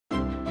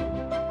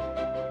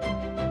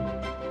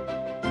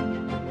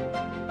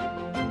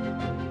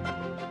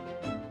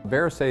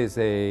Verisae is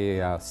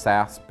a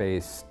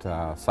SaaS-based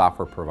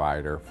software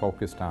provider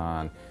focused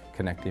on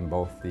connecting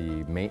both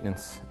the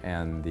maintenance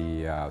and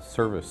the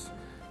service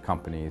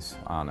companies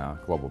on a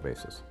global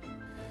basis.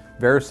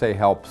 Verisae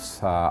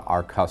helps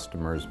our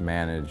customers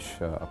manage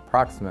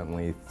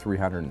approximately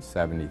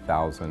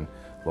 370,000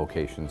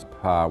 locations.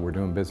 We're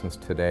doing business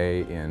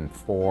today in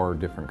 4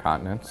 different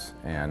continents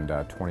and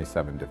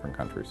 27 different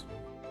countries.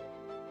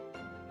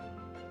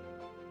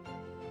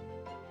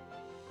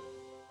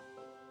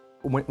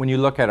 When you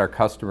look at our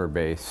customer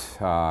base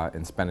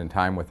and spending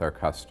time with our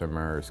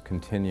customers,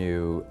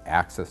 continued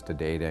access to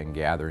data and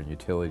gathering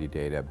utility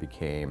data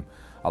became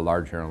a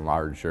larger and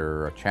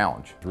larger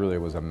challenge. It really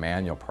was a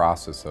manual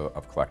process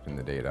of collecting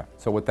the data.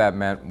 So what that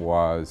meant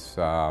was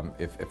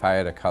if I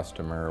had a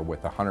customer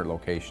with 100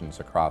 locations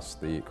across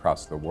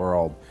the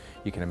world,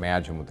 you can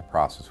imagine what the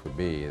process would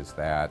be is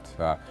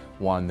that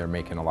one, they're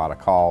making a lot of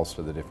calls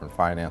to the different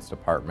finance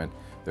department.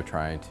 They're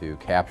trying to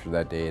capture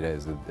that data.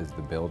 Is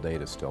the bill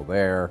data still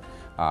there?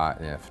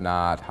 And if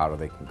not,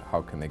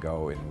 how can they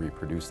go and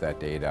reproduce that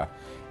data?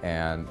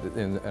 And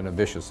in a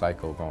vicious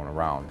cycle going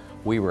around.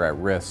 We were at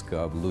risk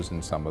of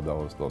losing some of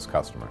those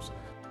customers.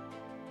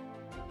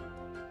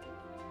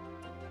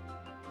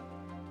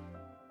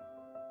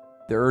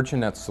 The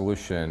Urjanet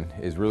solution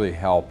has really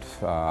helped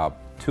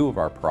 2 of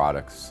our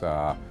products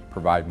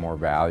provide more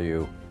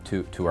value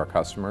to our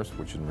customers,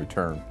 which in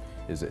return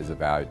is a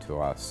value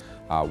to us.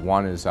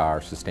 One is our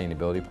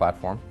sustainability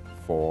platform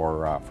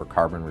for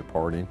carbon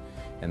reporting,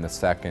 and the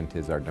second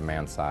is our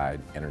demand-side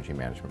energy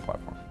management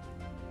platform.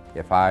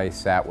 If I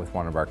sat with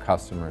one of our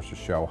customers to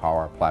show how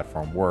our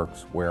platform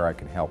works, where I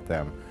can help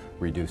them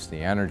reduce the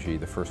energy,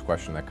 the first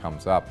question that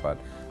comes up, but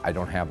I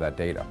don't have that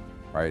data,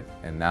 right?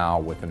 And now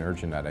with an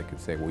Urjanet, I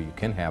could say, well, you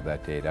can have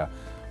that data.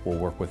 We'll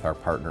work with our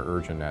partner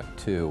Urjanet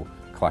to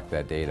collect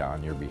that data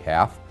on your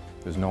behalf.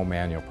 There's no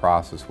manual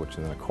process, which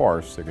in the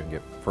course, they're going to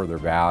get further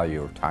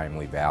value or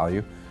timely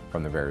value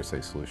from the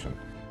Verisae solution.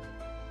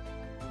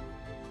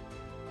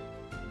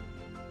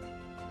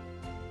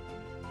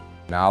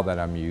 Now that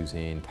I'm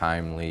using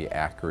timely,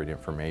 accurate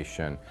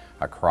information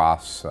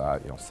across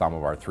some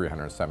of our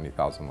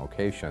 370,000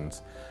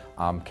 locations,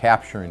 I'm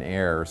capturing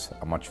errors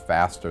much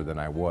faster than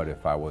I would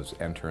if I was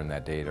entering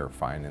that data or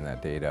finding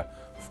that data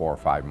 4 or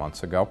 5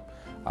 months ago.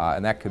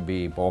 And that could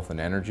be both an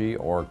energy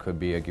or it could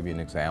be, I'll give you an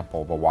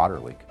example of a water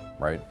leak,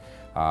 right?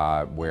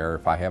 Where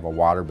if I have a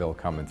water bill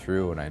coming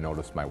through and I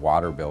notice my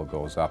water bill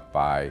goes up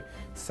by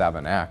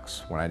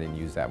 7x when I didn't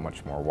use that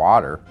much more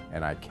water,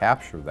 and I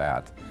capture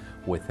that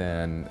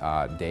within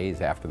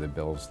days after the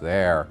bill's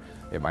there,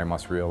 I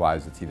must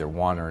realize it's either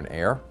 1, or an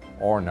error,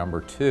 or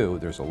number 2,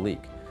 there's a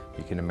leak.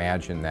 You can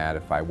imagine that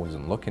if I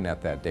wasn't looking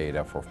at that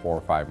data for 4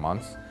 or 5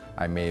 months,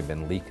 I may have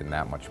been leaking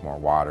that much more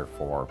water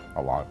for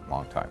a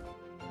long time.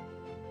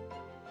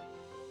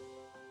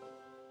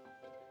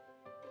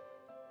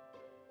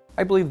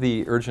 I believe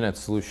the Urjanet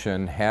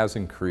solution has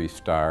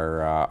increased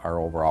our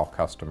overall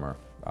customer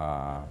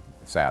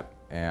sat.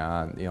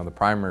 And the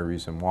primary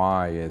reason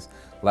why is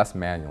less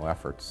manual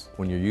efforts.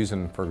 When you're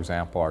using, for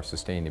example, our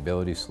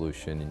sustainability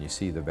solution and you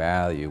see the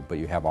value, but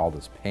you have all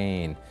this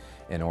pain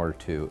in order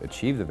to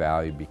achieve the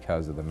value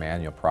because of the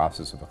manual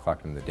process of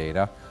collecting the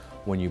data,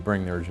 when you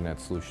bring the Urjanet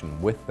solution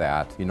with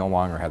that, you no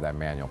longer have that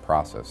manual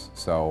process.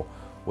 So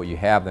what you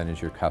have then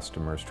is your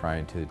customers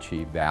trying to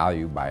achieve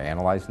value by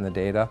analyzing the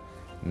data,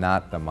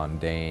 not the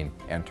mundane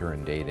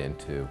entering data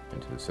into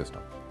the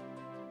system.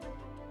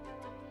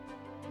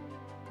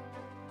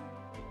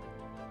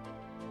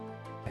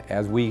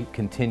 As we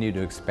continue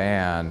to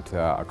expand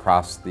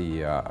across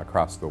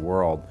the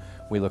world,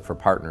 we look for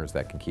partners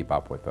that can keep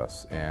up with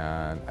us,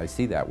 and I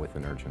see that with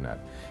an Urjanet.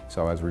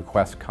 So as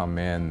requests come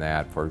in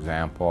that, for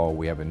example,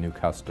 we have a new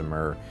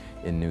customer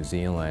in New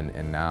Zealand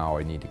and now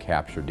I need to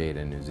capture data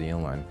in New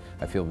Zealand,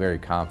 I feel very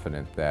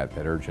confident that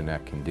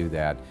Urjanet can do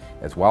that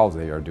as well as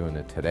they are doing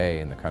it today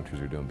in the countries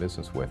we're doing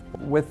business with.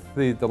 With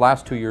the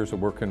last 2 years of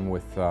working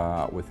with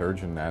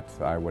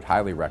Urjanet, I would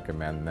highly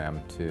recommend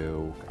them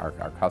to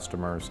our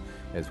customers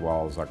as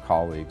well as our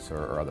colleagues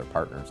or other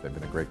partners. They've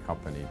been a great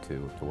company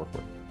to work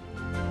with.